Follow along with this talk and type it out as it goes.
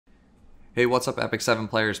Hey, what's up, Epic 7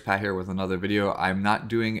 players? Pat here with another video. I'm not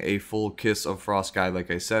doing a full Kiss of Frost guide like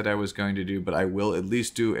I said I was going to do, but I will at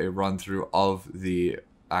least do a run through of the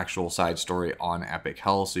actual side story on Epic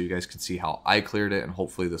Hell so you guys can see how I cleared it, and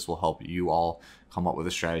hopefully this will help you all come up with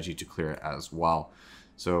a strategy to clear it as well.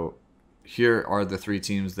 So here are the three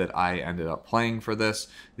teams that I ended up playing for this.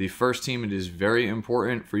 The first team, it is very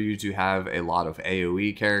important for you to have a lot of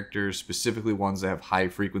AoE characters, specifically ones that have high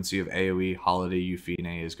frequency of AoE. Holiday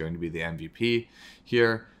Yufine is going to be the MVP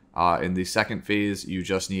here. In the second phase, you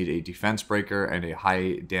just need a defense breaker and a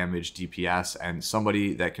high damage DPS and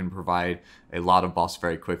somebody that can provide a lot of buffs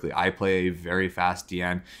very quickly. I play a very fast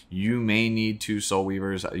Diene. You may need two Soul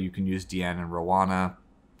Weavers. You can use Diene and Roana,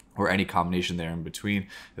 or any combination there in between.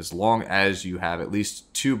 As long as you have at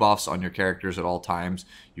least two buffs on your characters at all times,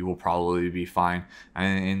 you will probably be fine.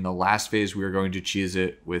 And in the last phase, we are going to cheese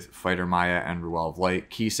it with Fighter Maya and Ruele of Light.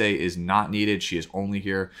 Kise is not needed. She is only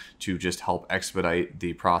here to just help expedite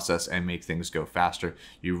the process and make things go faster.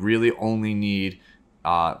 You really only need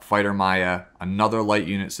Fighter Maya, another light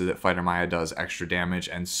unit so that Fighter Maya does extra damage,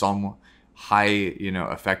 and some high,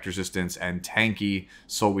 effect resistance and tanky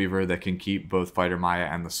Soul Weaver that can keep both Fighter Maya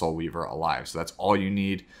and the Soul Weaver alive. So that's all you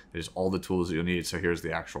need. There's all the tools that you'll need. So here's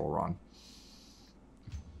the actual run.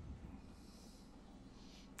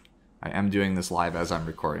 I am doing this live as I'm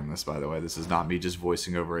recording this, by the way. This is not me just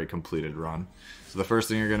voicing over a completed run. So the first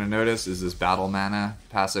thing you're going to notice is this battle mana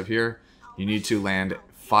passive here. You need to land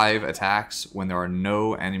 5 attacks when there are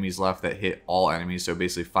no enemies left that hit all enemies. So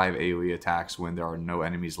basically 5 AoE attacks when there are no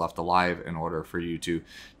enemies left alive in order for you to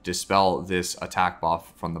dispel this attack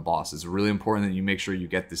buff from the boss. It's really important that you make sure you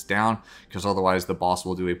get this down, because otherwise the boss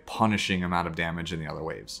will do a punishing amount of damage in the other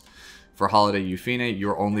waves. For Holiday Yufine,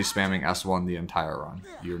 you're only spamming S1 the entire run.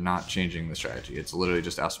 You're not changing the strategy. It's literally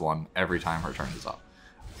just S1 every time her turn is up.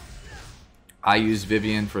 I use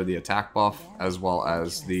Vivian for the attack buff, as well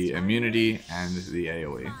as the immunity and the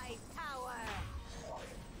AoE.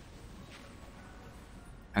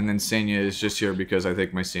 And then Senya is just here because I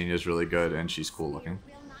think my Senya is really good and she's cool looking.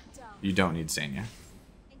 You don't need Senya.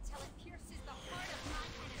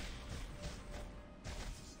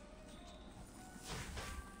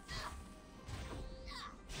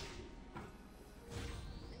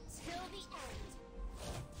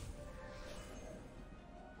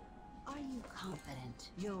 Confident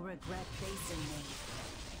you'll regret facing me.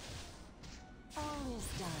 All is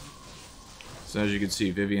done. So as you can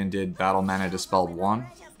see, Vivian did Battle Mana Dispelled 1.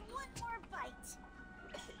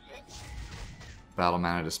 Battle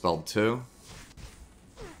Mana Dispelled 2.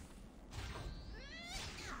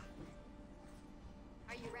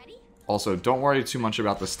 Are you ready? Also, don't worry too much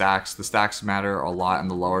about the stacks. The stacks matter a lot in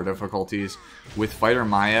the lower difficulties. With Fighter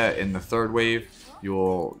Maya in the third wave, you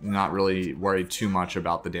will not really worry too much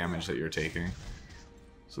about the damage that you're taking.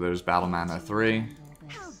 So there's Battle Mana 3.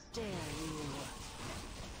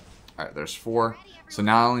 Alright, there's 4. So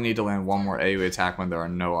now I only need to land one more AoE attack when there are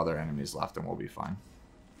no other enemies left, and we'll be fine.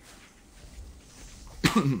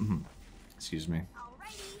 Excuse me. I'll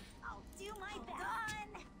do my best.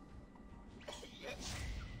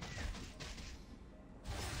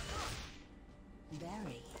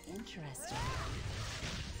 Very interesting.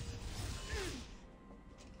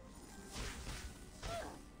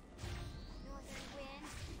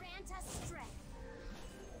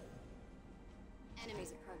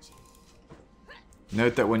 Enemies approaching.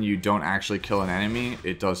 Note that when you don't actually kill an enemy,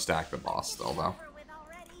 it does stack the boss still, though.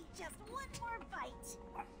 Just one more bite.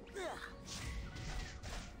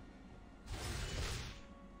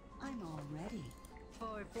 I'm all ready.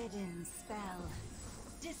 Forbidden spell.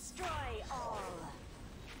 Destroy all.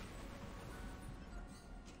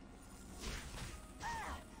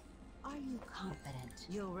 Are you confident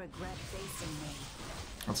you'll regret facing me?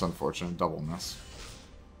 That's unfortunate. Double miss.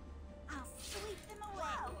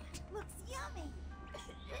 Looks yummy.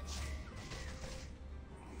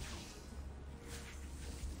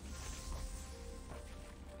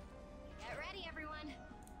 Get ready, everyone.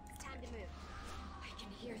 It's time to move. I can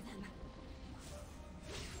hear them.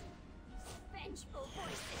 Vengeful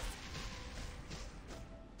voices.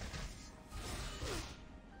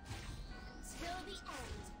 Till the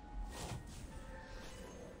end.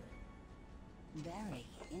 Very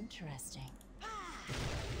interesting.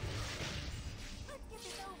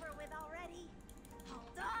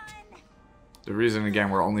 The reason,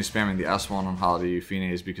 again, we're only spamming the S1 on Holiday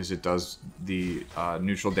Yufine is because it does the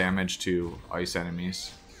neutral damage to ice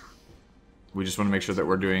enemies. We just want to make sure that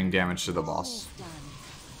we're doing damage to the boss.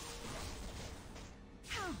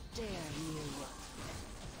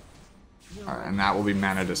 Alright, and that will be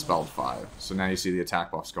Mana Dispelled 5. So now you see the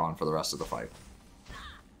attack buff's gone for the rest of the fight.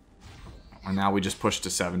 And now we just push to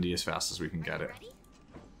 70 as fast as we can get it. Ready?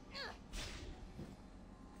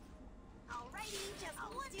 Alrighty, just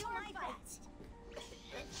let's do my best.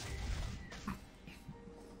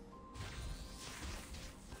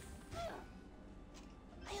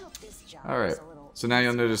 I hope this job Alright, is a little so now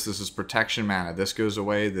you'll notice this is protection mana. This goes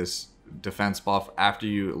away, this defense buff, after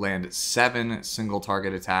you land 7 single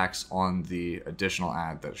target attacks on the additional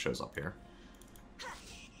ad that shows up here.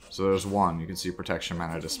 So there's 1, you can see protection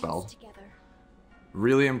mana dispelled. together.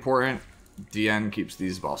 Really important, Diene keeps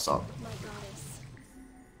these buffs up. My goddess.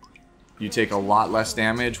 You take a lot less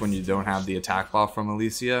damage when you don't have the attack buff from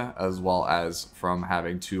Alencia, as well as from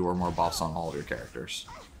having 2 or more buffs on all of your characters.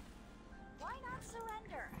 Why not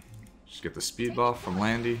surrender? Just get the speed buff from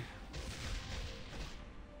Landy.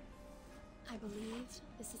 I believe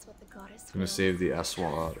this is what the goddess I'm gonna save the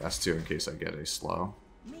S2 in case I get a slow.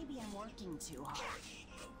 Maybe I'm working too hard.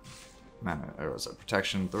 Mana, or was it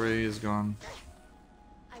protection 3 is gone.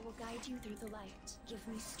 I will guide you through the light. Give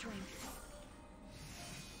me strength.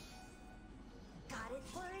 Got it,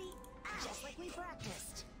 Kluri? Just like we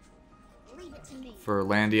practiced. Leave it to me. For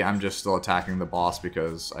Landy, I'm just still attacking the boss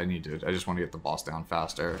because I just want to get the boss down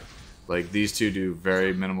faster. Like, these two do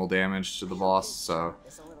very minimal damage to the boss, so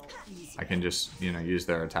It's a little easy. I can just, you know, use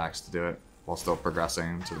their attacks to do it while still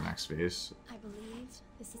progressing to the next phase. I believe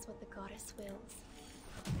this is what the goddess wills.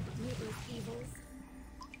 Ruthless evils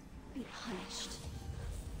be punished.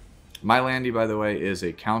 My Landy, by the way, is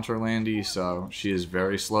a counter Landy, so she is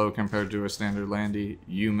very slow compared to a standard Landy.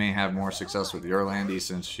 You may have more success with your Landy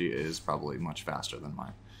since she is probably much faster than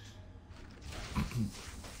mine.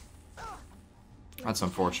 That's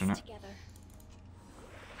unfortunate. Together.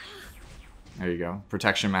 There you go.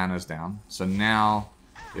 Protection mana is down. So now,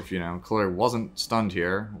 if, you know, Kluri wasn't stunned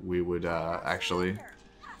here, we would actually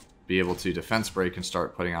be able to defense break and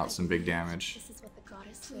start putting out some big damage. This is what the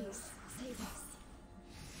goddess wills. Save us.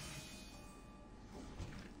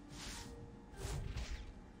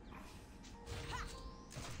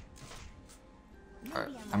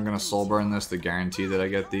 Alright, I'm gonna Soulburn this to guarantee that I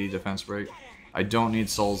get the defense break. I don't need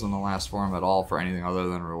souls in the last form at all for anything other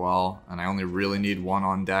than Ruele, and I only really need 1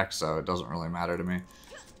 on deck, so it doesn't really matter to me.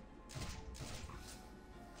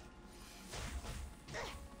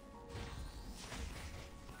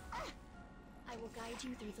 I will guide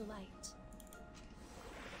you through the light.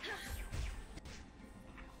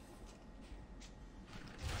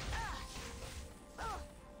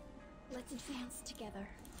 Let's advance together.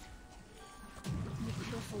 You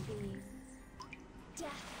beautiful being.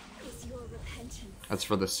 Death is your repentance. That's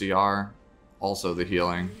for the CR, also the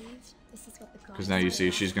healing, Believe this is what the because now you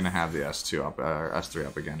see she's gonna have the S2 up, S3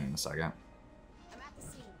 up again in a second. I'm at the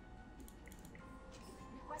scene.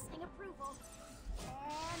 Requesting approval.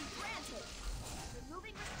 And granted.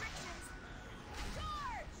 Removing restrictions.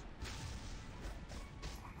 Charge!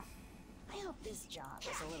 I hope this job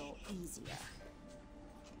is a little easier.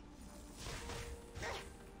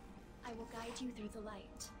 I will guide you through the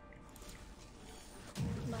light.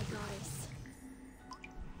 My goddess.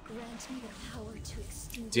 Grant me the power to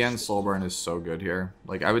extinguish. Diene Soulburn is so good here.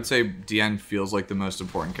 Like, I would say Diene feels like the most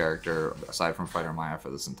important character, aside from Fighter Maya, for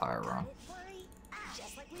this entire run.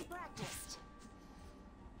 Just like we practiced.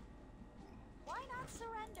 Why not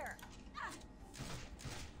surrender?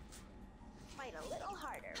 Fight a little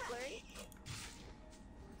harder, Kluri.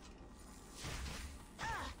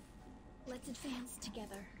 Let's advance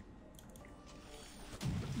together.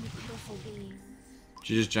 You beautiful being.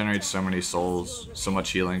 She just generates so many souls, so much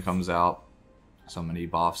healing comes out, so many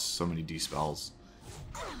buffs, so many dispels.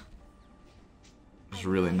 It's a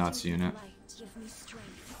really nuts unit. Give me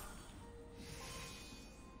strength.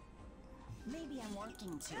 Maybe I'm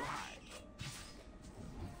working too hard.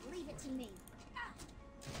 Leave it to me.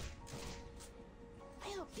 I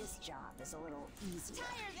hope this job is a little easier.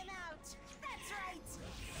 Tire them out. That's right.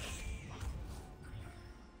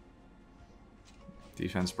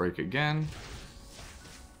 Defense break again.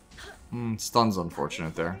 Stun's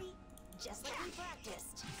unfortunate there. Just like we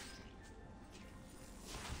practiced.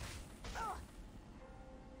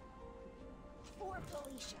 For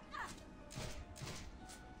Felicia.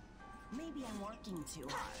 Maybe I'm working too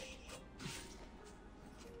hard.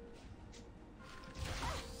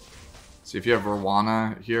 See, if you have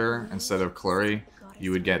Roana here instead of Kluri,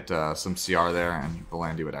 you would get some CR there, and the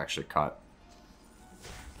Landy would actually cut.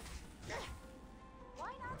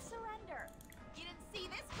 Why not surrender? You didn't see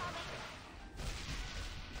this coming.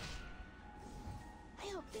 I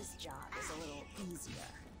hope this job is a little easier.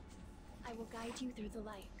 I will guide you through the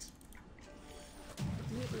light.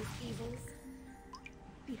 Ruthless evils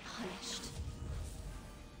be punished.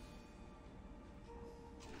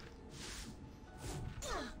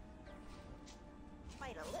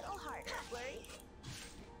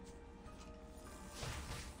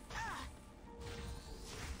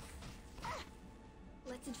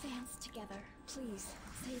 Let's advance together. Please,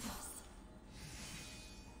 save us.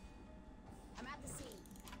 I'm at the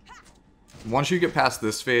scene. Once you get past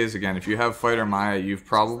this phase, again, if you have Fighter Maya, you've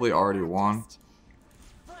probably already won.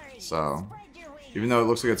 So, even though it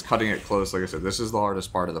looks like it's cutting it close, like I said, this is the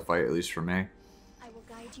hardest part of the fight, at least for me. I will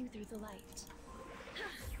guide you through the light.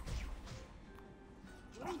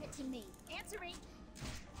 Leave it to me. Answer me.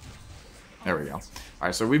 There we go.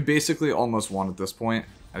 Alright, so we basically almost won at this point.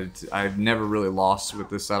 I've never really lost with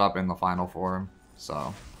this setup in the final form,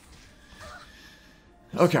 so...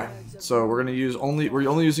 Okay, so we're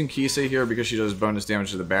only using Kise here because she does bonus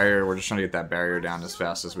damage to the barrier. We're just trying to get that barrier down as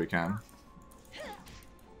fast as we can.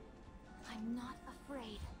 I'm not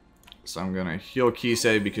afraid. So I'm gonna heal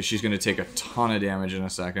Kise because she's gonna take a ton of damage in a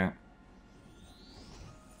second.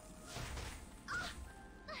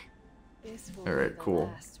 Alright, cool.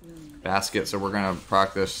 Basket, so we're gonna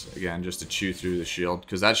practice again just to chew through the shield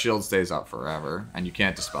because that shield stays up forever and you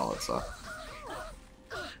can't dispel it, so.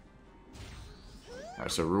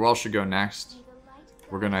 Alright, so Ruele should go next.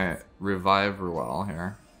 We're gonna revive Ruele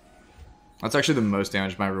here. That's actually the most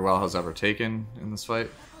damage my Ruele has ever taken in this fight.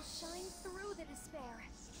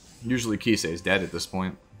 Usually Kise is dead at this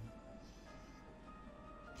point.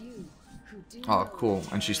 Oh, cool.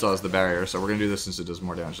 And she still has the barrier, so we're gonna do this since it does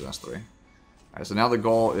more damage than S3. Alright, so now the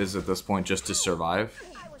goal is at this point just to survive.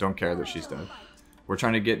 Don't care that she's dead. We're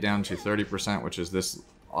trying to get down to 30%, which is this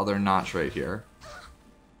other notch right here.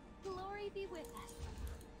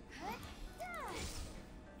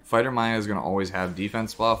 Fighter Maya is going to always have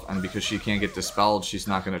defense buff, and because she can't get dispelled, she's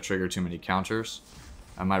not going to trigger too many counters.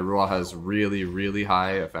 And my Ruele has really, really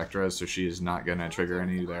high effect res, so she is not going to trigger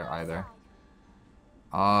any there either.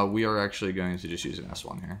 We are actually going to just use an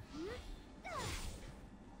S1 here.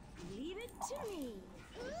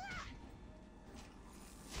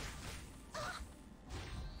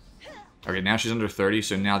 Okay, now she's under 30,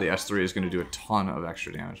 so now the S3 is going to do a ton of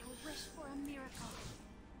extra damage.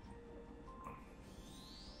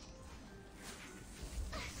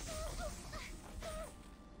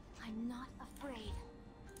 I'm not afraid.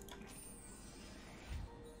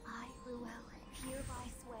 I, Ruele, hereby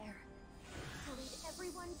swear to lead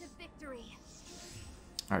everyone to victory.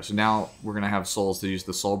 Alright, so now we're going to have souls to use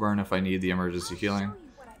the Soulburn if I need the emergency healing.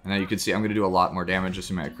 And now you can see I'm going to do a lot more damage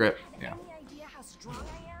assuming I crit. Yeah.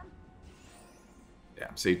 Yeah,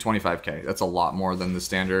 see, 25k. That's a lot more than the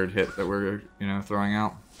standard hit that we're, throwing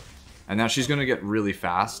out. And now she's going to get really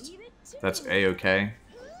fast. That's A-okay.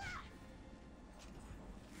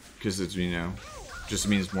 Because it's, just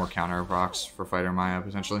means more counter procs for Fighter Maya,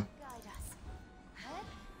 potentially.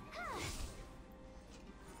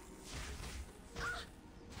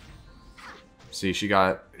 See, she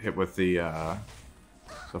got hit with the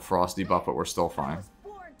Frosty buff, but we're still fine.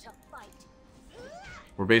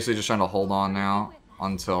 We're basically just trying to hold on now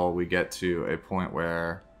until we get to a point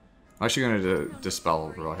where... I'm actually going to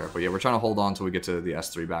dispel Ruele here, but yeah, we're trying to hold on until we get to the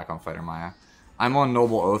S3 back on Fighter Maya. I'm on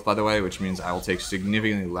Noble Oath, by the way, which means I will take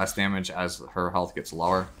significantly less damage as her health gets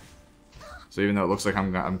lower. So even though it looks like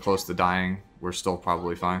I'm close to dying, we're still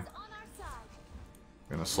probably fine.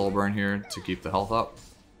 I'm going to Soulburn here to keep the health up.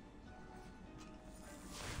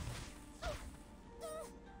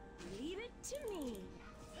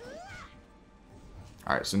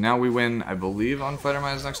 Alright, so now we win, I believe, on Fighter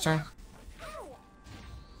Maya's next turn.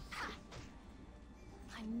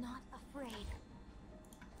 I'm not afraid.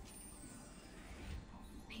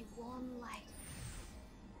 A warm light.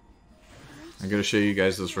 I'm going to show you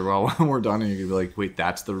guys this Ruele when we're done, and you're going to be like, wait,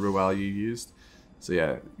 that's the Ruele you used? So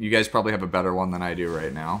yeah, you guys probably have a better one than I do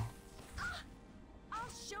right now. I'll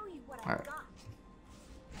show you what I've got.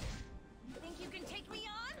 Think you can take me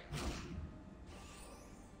on?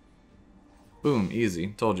 Boom, easy.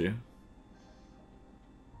 Told you.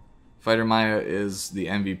 Fighter Maya is the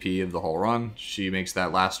MVP of the whole run. She makes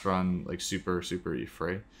that last run like super, super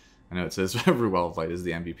free. I know it says Ruele of Light is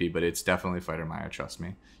the MVP, but it's definitely Fighter Maya, trust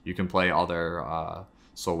me. You can play other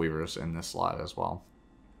Soul Weavers in this slot as well.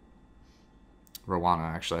 Roana,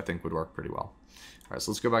 actually, I think would work pretty well. Alright,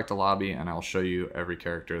 so let's go back to lobby, and I'll show you every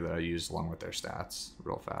character that I used along with their stats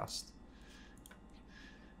real fast.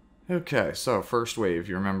 Okay, so first wave,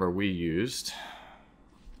 you remember we used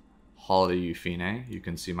Holiday Yufine. You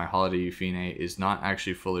can see my Holiday Yufine is not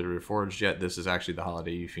actually fully reforged yet. This is actually the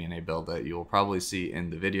Holiday Yufine build that you'll probably see in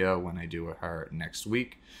the video when I do her next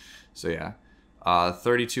week. So yeah,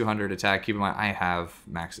 3200 attack. Keep in mind, I have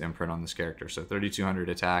max imprint on this character, so 3200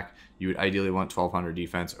 attack. You would ideally want 1200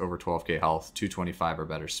 defense, over 12k health, 225 or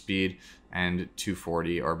better speed, and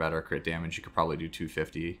 240 or better crit damage. You could probably do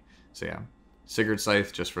 250. So yeah, Sigurd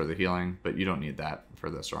Scythe just for the healing, but you don't need that for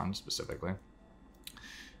this run specifically.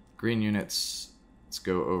 Green units. Let's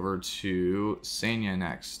go over to Senya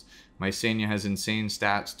next. My Senya has insane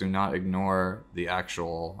stats. Do not ignore the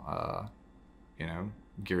actual, you know,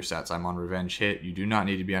 gear stats. I'm on Revenge Hit. You do not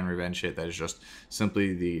need to be on Revenge Hit. That is just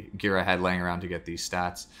simply the gear I had laying around to get these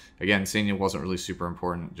stats. Again, Senya wasn't really super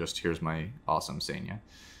important. Just here's my awesome Senya.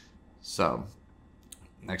 So,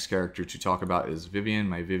 next character to talk about is Vivian.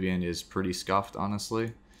 My Vivian is pretty scuffed,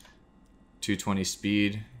 honestly. 220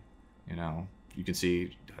 speed. You know, you can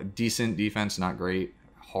see decent defense, not great.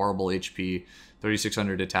 Horrible HP.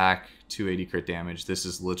 3600 attack, 280 crit damage. This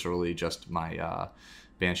is literally just my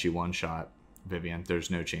Banshee one-shot Vivian. There's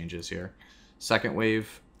no changes here. Second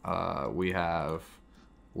wave, we have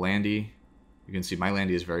Landy. You can see my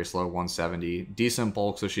Landy is very slow, 170. Decent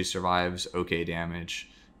bulk, so she survives. Okay damage.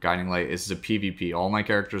 Guiding Light. This is a PvP. All my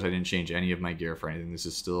characters, I didn't change any of my gear for anything. This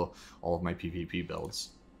is still all of my PvP builds.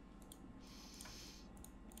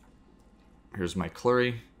 Here's my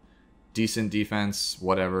Kluri. Decent defense,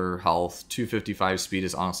 whatever, health. 255 speed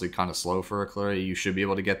is honestly kind of slow for a Kluri. You should be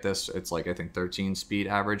able to get this. It's like, I think, 13 speed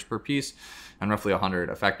average per piece and roughly 100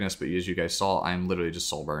 effectiveness. But as you guys saw, I'm literally just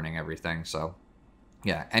soul burning everything. So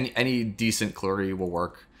yeah, any decent Kluri will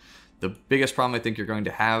work. The biggest problem I think you're going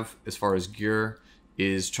to have as far as gear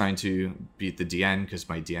is trying to beat the Diene, because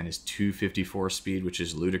my Diene is 254 speed, which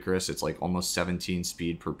is ludicrous. It's like almost 17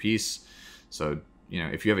 speed per piece. So, you know,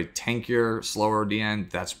 if you have a tankier, slower Diene,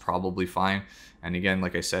 that's probably fine. And again,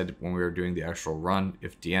 like I said, when we were doing the actual run,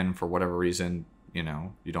 if Diene, for whatever reason, you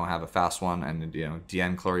know, you don't have a fast one and, you know,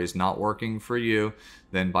 Diene Kluri is not working for you,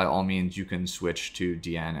 then by all means, you can switch to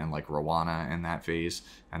Diene and like Roana in that phase.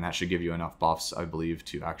 And that should give you enough buffs, I believe,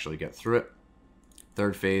 to actually get through it.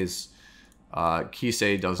 Third phase,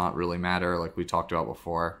 Kise does not really matter, like we talked about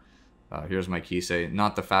before. Here's my Kise.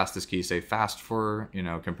 Not the fastest Kise. Fast for, you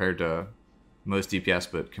know, compared to most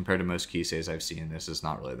DPS, but compared to most Kises I've seen, this is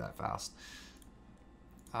not really that fast.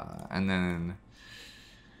 And then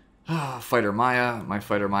Fighter Maya. My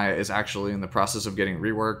Fighter Maya is actually in the process of getting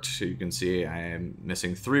reworked. So you can see I am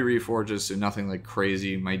missing 3 reforges, so nothing like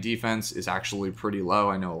crazy. My defense is actually pretty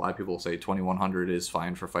low. I know a lot of people say 2100 is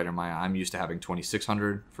fine for Fighter Maya. I'm used to having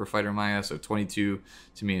 2600 for Fighter Maya, so 22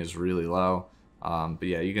 to me is really low. But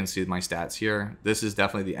yeah, you can see my stats here. This is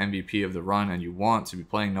definitely the MVP of the run, and you want to be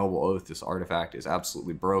playing Noble Oath. This artifact is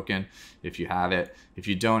absolutely broken if you have it. If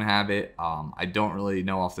you don't have it, I don't really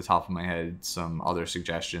know off the top of my head some other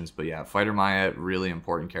suggestions. But yeah, Fighter Maya, really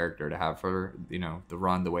important character to have for, you know, the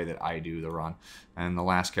run the way that I do the run. And the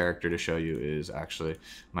last character to show you is actually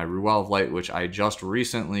my Ruele of Light, which I just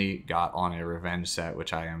recently got on a revenge set,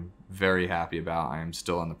 which I am very happy about. I am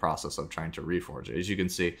still in the process of trying to reforge it. As you can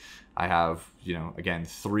see, I have, you know, again,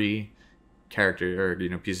 3 character, or, you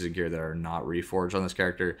know, pieces of gear that are not reforged on this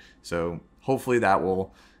character. So hopefully that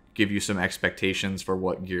will give you some expectations for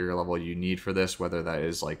what gear level you need for this, whether that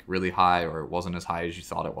is like really high or it wasn't as high as you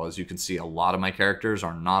thought it was. You can see a lot of my characters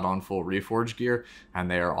are not on full reforged gear,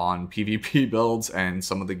 and they are on PvP builds, and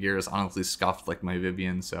some of the gear is honestly scuffed, like my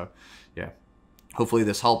Vivian. So yeah, hopefully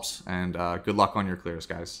this helps, and good luck on your clears,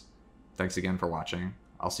 guys. Thanks again for watching.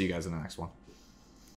 I'll see you guys in the next one.